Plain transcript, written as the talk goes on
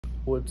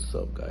What's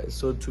up, guys?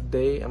 So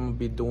today I'm gonna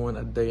be doing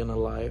a day in the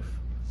life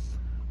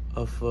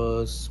of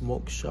a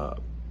smoke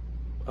shop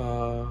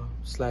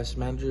slash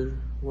manager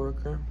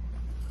worker.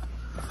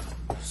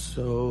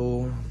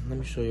 So let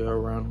me show you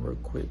around real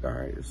quick. All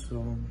right,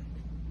 so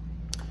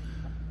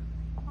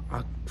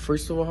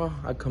first of all,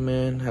 I come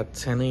in at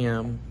 10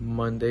 a.m.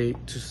 Monday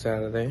to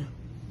Saturday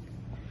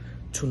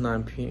to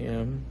 9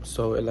 p.m.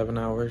 So 11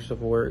 hours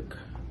of work.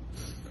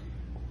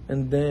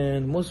 And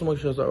then most smoke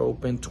shops are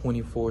open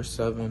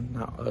 24/7,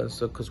 not us,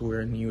 because we're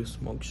a new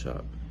smoke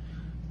shop.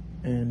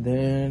 And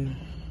then,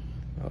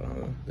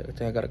 I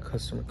think I got a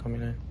customer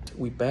coming in.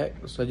 We back,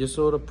 so I just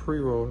sold a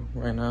pre-roll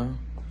right now.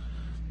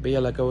 But yeah,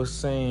 like I was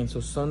saying, so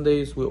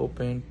Sundays we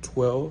open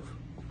 12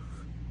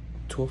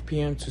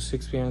 p.m. to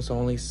 6 p.m., so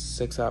only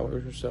 6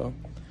 hours or so.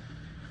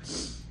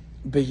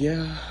 But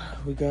yeah,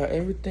 we got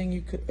everything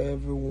you could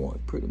ever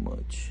want, pretty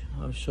much.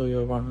 I'll show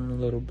you around a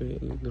little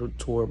bit, a little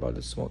tour about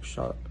the smoke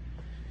shop.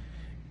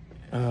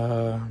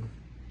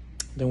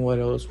 Then what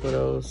else?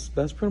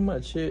 That's pretty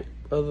much it.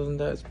 Other than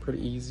that, it's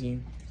pretty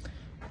easy.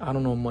 I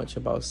don't know much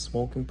about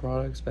smoking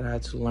products, but I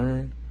had to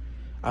learn.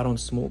 I don't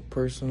smoke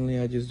personally.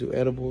 I just do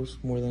edibles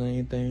more than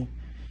anything.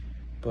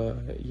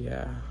 But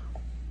yeah,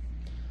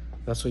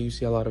 that's why you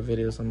see a lot of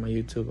videos on my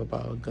YouTube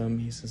about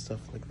gummies and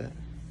stuff like that.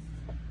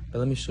 But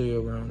let me show you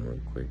around real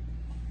quick.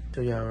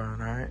 Show you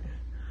around, all right?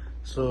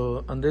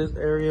 So on this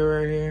area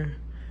right here,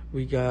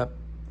 we got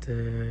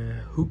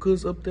the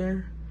hookahs up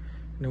there.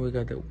 And then we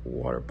got the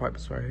water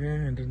pipes right here,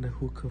 and then the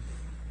hookah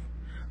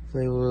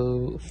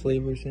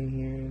flavors in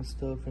here and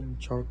stuff, and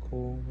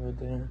charcoal right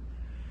there.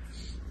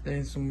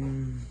 And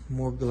some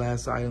more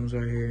glass items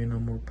right here,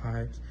 more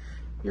pipes.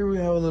 Here we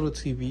have a little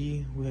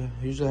TV. We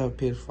usually have a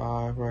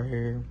PS5 right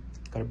here.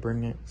 Gotta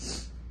bring it.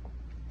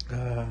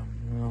 A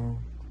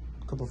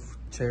couple of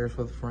chairs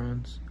for the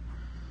friends.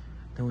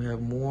 Then we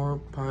have more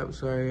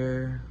pipes right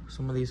here.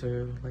 Some of these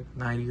are like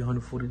 $90,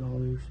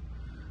 $140.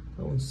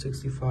 That one's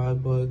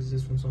 65 bucks.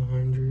 This one's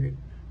 100.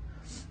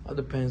 All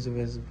depends if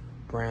it's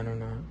brand or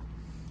not.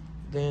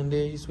 Then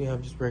these we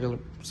have just regular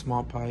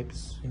small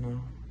pipes.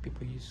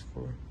 People use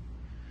for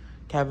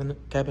cabinet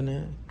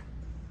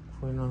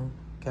for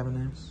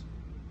cabinets.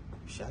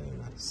 Shit, I don't even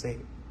know how to say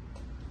it.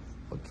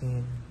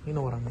 Fucking, you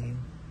know what I mean?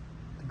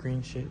 The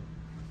green shit.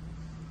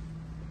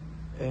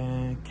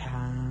 And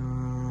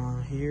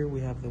here we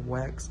have the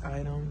wax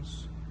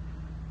items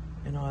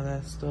and all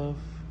that stuff.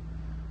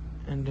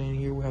 And then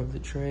here we have the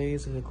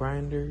trays and the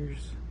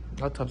grinders.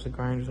 All types of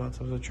grinders, all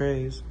types of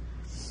trays.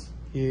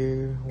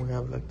 Here we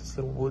have like this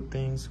little wood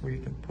things where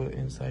you can put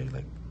inside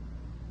like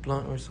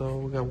blunt or so.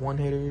 We got one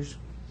hitters.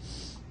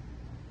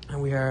 And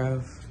we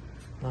have,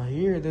 now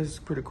here, this is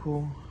pretty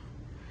cool.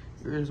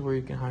 Here's where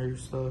you can hide your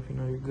stuff,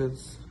 your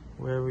goods,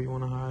 wherever you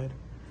want to hide.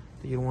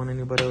 That you don't want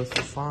anybody else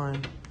to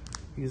find.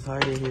 You just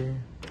hide it here.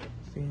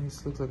 See,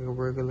 this looks like a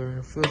regular,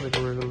 it feels like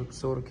a regular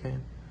soda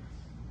can.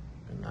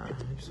 But nah,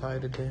 just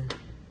hide it there.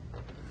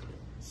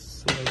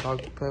 So like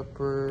Dr.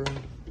 Pepper,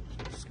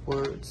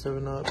 Squirt,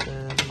 7-Up,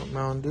 and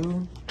Mountain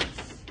Dew.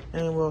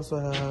 And we also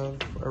have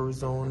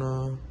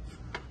Arizona,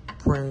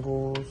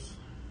 Pringles,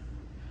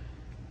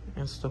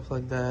 and stuff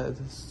like that.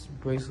 It's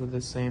basically the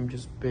same,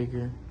 just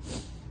bigger.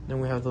 Then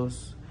we have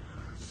those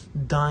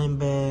dime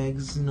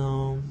bags,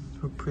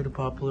 they're pretty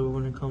popular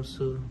when it comes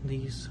to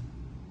these.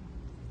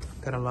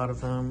 Got a lot of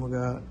them. We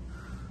got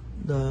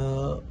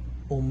the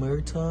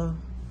Omerta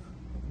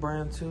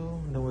brand too.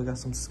 And then we got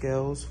some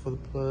scales for the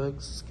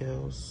plugs,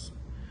 scales.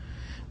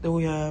 Then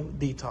we have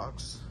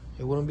Detox.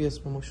 It wouldn't be a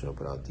smoke shop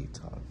without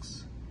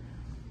Detox.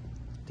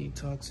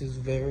 Detox is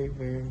very,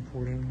 very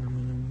important.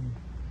 I'm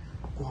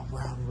gonna go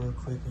around real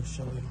quick and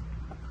show you.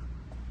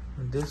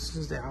 And this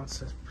is the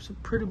outside. It's a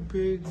pretty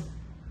big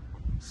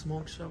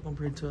smoke shop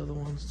compared to other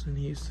ones in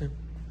Houston.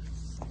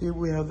 Here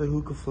we have the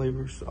hookah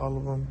flavors, all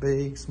of them,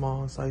 big,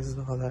 small sizes,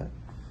 all that.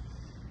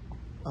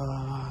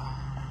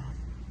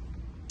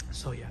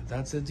 So yeah,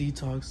 that's a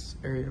Detox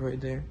area right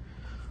there.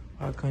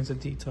 All kinds of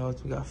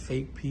Detox. We got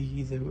fake pee,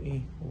 either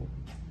way, or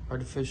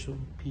artificial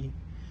pee.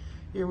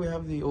 Here we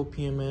have the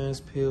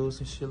OPMS pills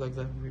and shit like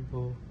that.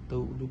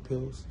 The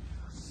pills.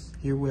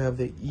 Here we have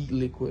the Eat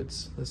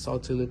liquids, the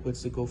salty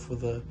liquids that go for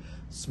the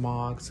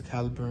Smogs, the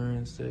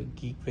Caliburns, the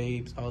Geek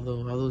Vapes, all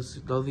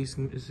these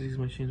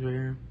machines right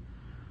here.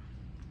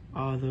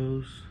 All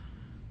those.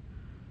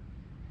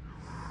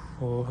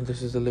 Oh,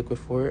 this is the liquid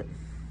for it.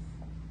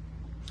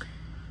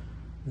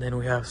 Then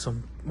we have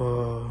some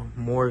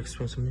more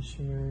expensive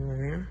machinery right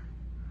here,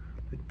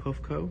 like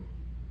Puffco,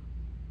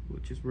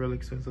 which is really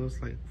expensive.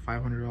 It's like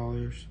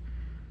 $500,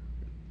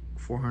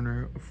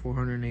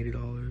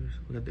 $480.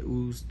 We got the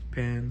Ooze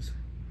pens,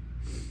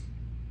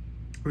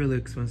 really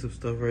expensive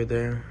stuff right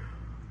there.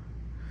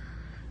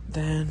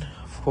 Then,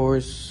 of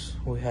course,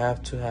 we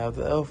have to have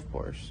the Elf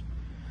bars.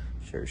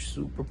 They're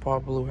super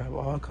popular. We have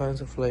all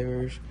kinds of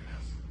flavors.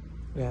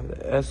 We have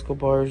the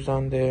Escobars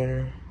on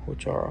there,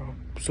 which are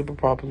super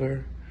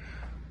popular.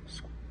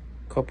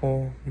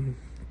 Couple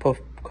Puff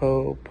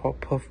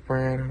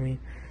brand,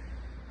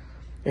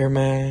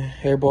 Airman,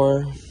 Air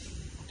Bar,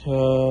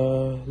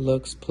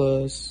 Lux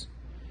Plus,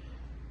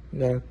 We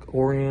got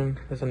Orion.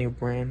 That's a new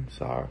brand.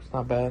 Sorry, it's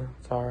not bad.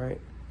 It's all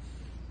right.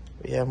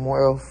 But yeah,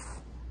 more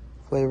Elf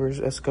flavors.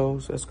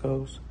 Escos.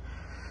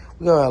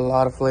 We got a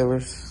lot of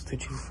flavors to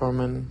choose from,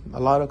 and a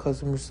lot of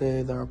customers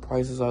say that our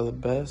prices are the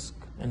best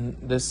in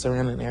this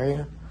surrounding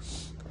area.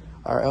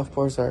 Our Elf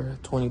bars are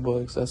 20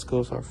 bucks.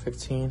 Escos are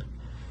 15.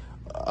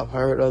 I've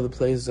heard other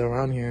places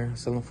around here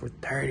selling for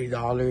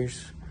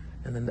 $30,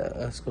 and then the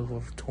Escos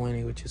for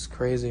 20, which is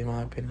crazy in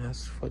my opinion.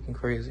 That's fucking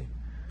crazy.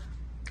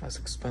 That's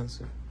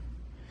expensive.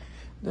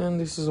 Then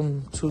this is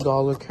some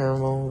 $2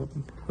 caramel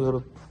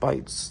little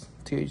bites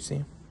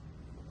THC.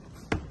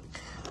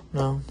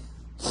 No.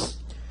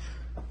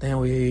 Then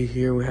we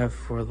have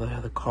for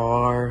the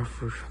car,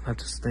 for not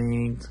to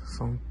stink,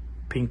 some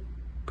pink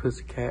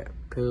pussycat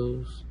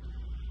pills.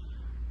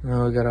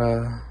 Now we got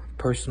a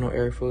personal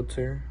air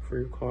filter for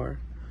your car.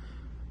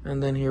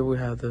 And then here we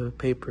have the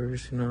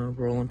papers, you know,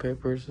 rolling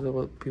papers. That's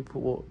what people,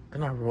 well, they're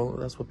not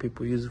rolling, that's what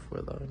people use it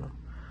for though, you know.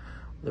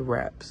 The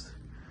wraps.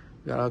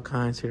 We got all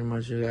kinds here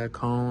much. You got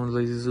cones,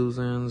 lazy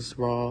Susans,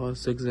 raw,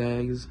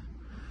 zigzags,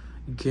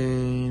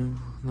 game.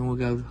 Then we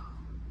got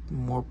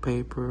more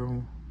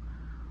paper,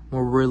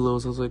 more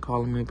Rillos, as they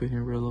call them up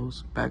here,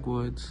 Rillos,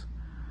 backwoods,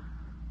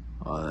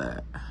 all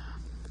that.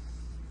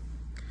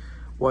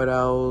 White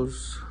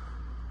Owls,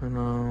 you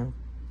know,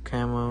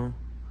 camo.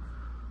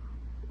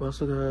 We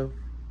also have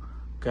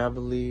Gaba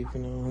leaf,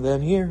 you know. And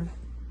then here,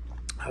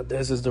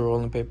 this is the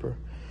rolling paper.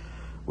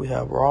 We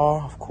have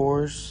raw, of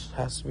course,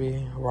 has to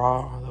be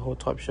raw. The whole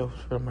top shelf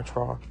is pretty much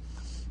raw.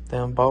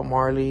 Then Bob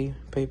Marley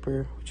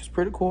paper, which is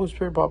pretty cool. It's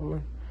pretty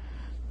popular.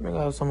 We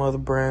got some other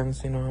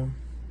brands, you know,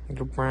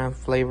 the brand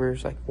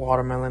flavors like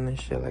watermelon and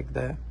shit like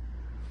that.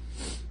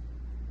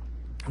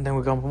 And then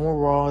we got more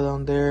raw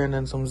down there, and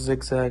then some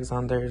zigzags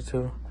on there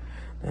too.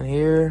 And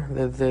here,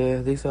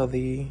 these are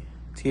the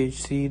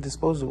THC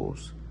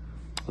disposables.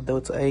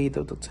 Delta 8,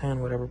 Delta 10,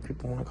 whatever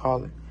people want to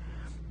call it.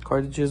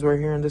 Cartridges right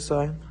here on this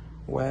side.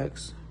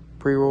 Wax,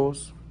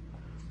 pre-rolls.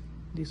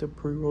 These are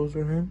pre-rolls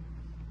right here.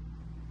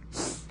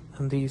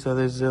 And these are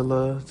the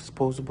Zilla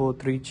disposable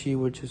 3Chi,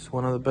 which is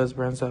one of the best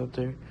brands out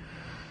there.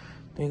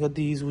 Then you got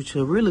these, which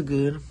are really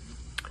good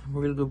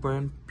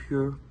brand,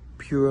 pure,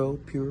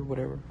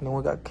 whatever. And then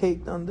we got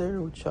Cake down there,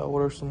 which I'll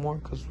order some more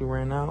because we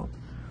ran out.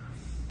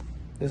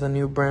 There's a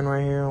new brand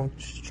right here I'm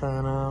just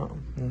trying out.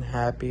 And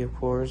Happy, of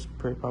course,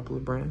 pretty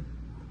popular brand.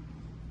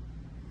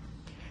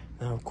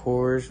 Now, of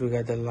course, we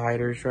got the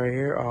lighters right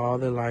here. All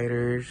the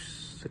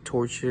lighters, the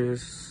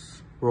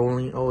torches,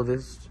 rolling. Oh,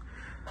 this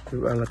I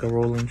like a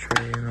rolling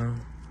tray, you know.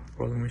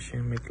 Rolling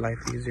machine, make life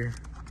easier.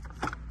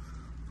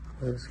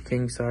 This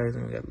king size,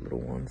 and we got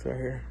little ones right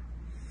here.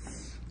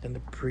 Then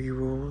the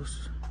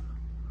pre-rolls.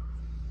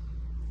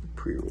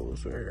 Right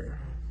here.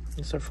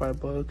 These are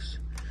 $5.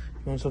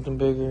 You want something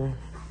bigger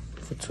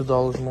for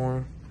 $2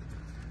 more?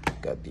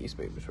 Got these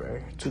babies right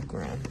here. 2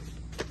 grand.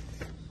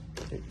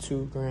 They're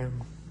 2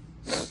 grand.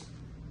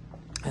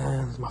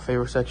 And my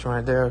favorite section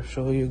right there. I'll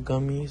show you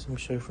gummies. I'm gonna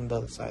show you from the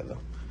other side though.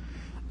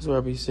 This is where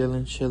I be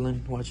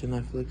chilling, watching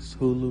Netflix,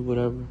 Hulu,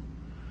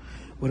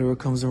 whatever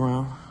comes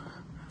around.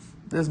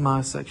 This is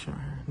my section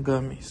right here.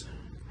 Gummies.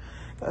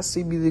 Got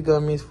CBD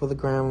gummies for the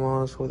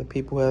grandmas, for the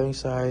people who have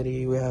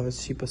anxiety. We have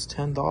as cheap as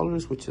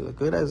 $10, which is a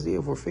good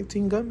idea for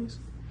 15 gummies.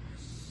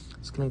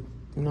 It's gonna,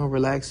 you know,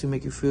 relax you,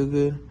 make you feel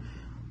good,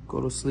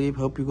 go to sleep,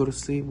 help you go to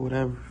sleep,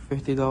 whatever.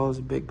 $50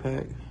 a big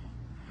pack.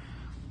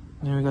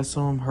 Then we got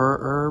some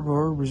herb,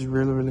 which is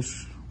really,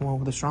 well,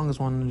 the strongest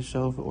one on the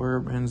shelf,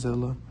 herb and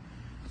Zilla.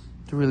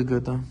 It's really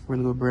good though,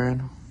 really good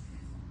brand.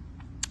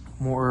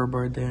 More herb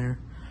right there.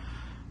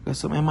 Got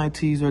some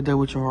MITs right there,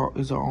 which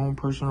is our own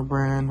personal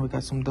brand. We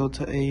got some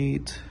Delta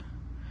 8,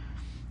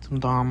 some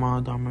Dharma,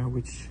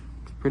 which is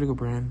a pretty good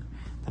brand.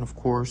 Then of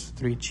course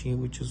 3Chi,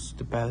 which is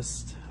the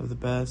best of the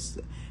best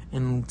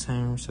in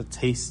terms of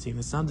tasting.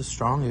 It's not the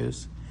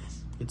strongest.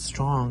 It's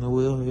strong, it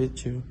will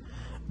hit you,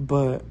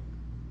 but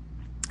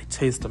it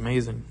tastes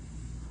amazing.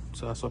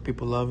 So that's why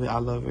people love it. I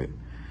love it.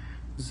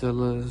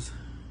 Zillas,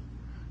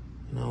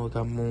 you know, we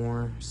got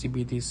more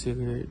CBD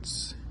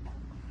cigarettes,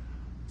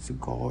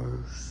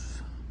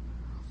 cigars.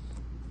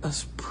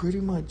 That's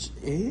pretty much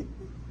it.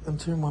 In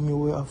terms, I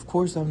mean, of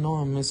course, I know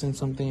I'm missing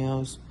something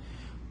else.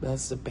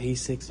 That's the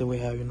basics that we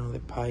have, you know, the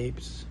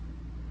pipes,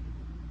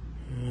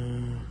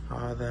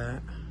 all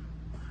that,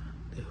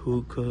 the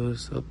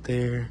hookahs up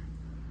there.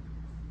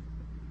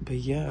 But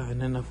yeah,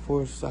 and then of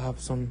course I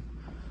have some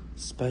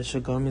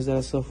special gummies that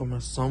I sell for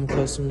some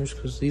customers,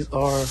 because these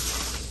are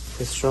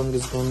the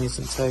strongest gummies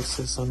in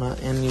Texas, so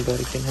not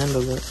anybody can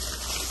handle it.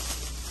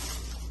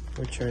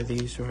 Which are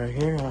these right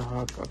here?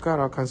 I got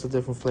all kinds of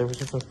different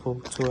flavors. I'm gonna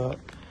pull 2 out.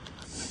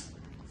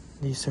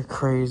 These are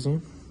crazy.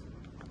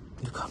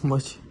 Look how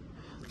much.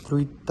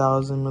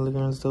 3,000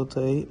 milligrams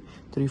Delta 8,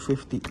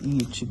 350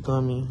 each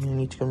gummy, and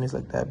each gummy is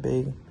like that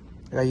big.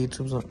 I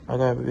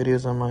got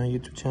videos on my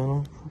YouTube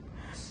channel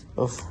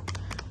of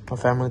my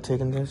family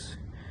taking this.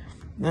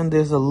 Then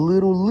there's a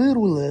little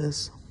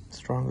less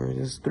stronger.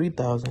 This is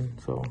 3,000.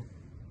 So,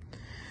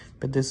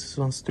 but this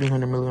one's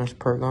 300 milligrams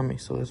per gummy.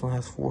 So this one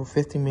has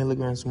 450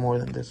 milligrams more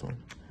than this one.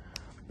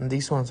 And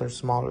these ones are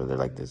smaller. They're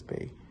like this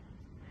big.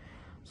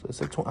 So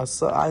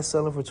it's I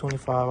sell it for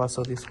 25. I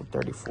sell these for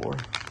 34.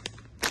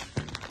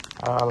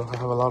 I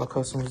have a lot of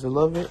customers that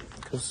love it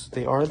because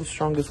they are the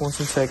strongest ones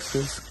in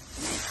Texas.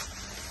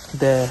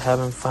 That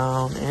haven't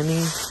found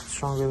any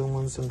stronger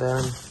ones than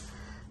them.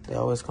 They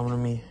always come to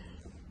me.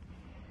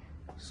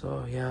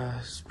 So yeah,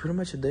 it's pretty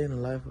much a day in the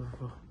life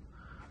of a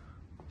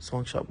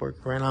smoke shop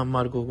worker. Right now I'm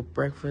about to go get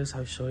breakfast.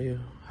 I'll show you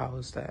how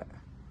is that.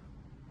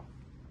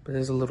 But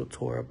there's a little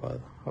tour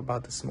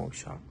about the smoke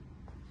shop.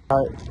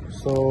 Alright,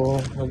 so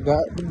I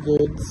got the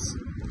goods.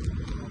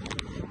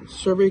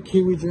 Strawberry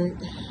kiwi drink.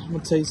 I'm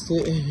gonna taste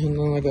it. And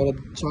then I got a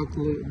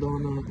chocolate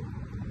donut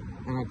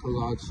and a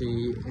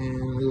kolache and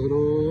a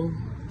little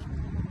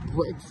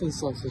breakfast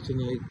sausage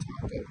and egg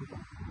taco.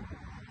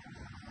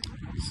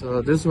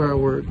 So this is where I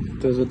work.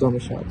 There's a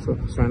donut shop, so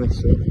it's right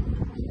next to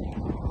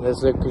it.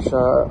 This liquor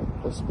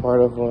shop is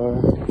part of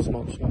our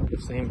smoke shop.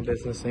 The same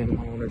business, same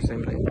owner,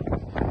 same name.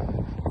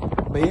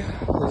 But yeah,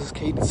 this is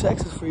Katy,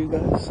 Texas for you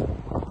guys.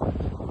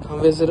 Come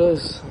visit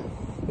us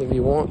if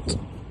you want.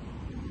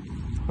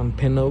 I'm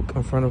Pin Oak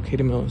in front of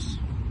Katy Mills.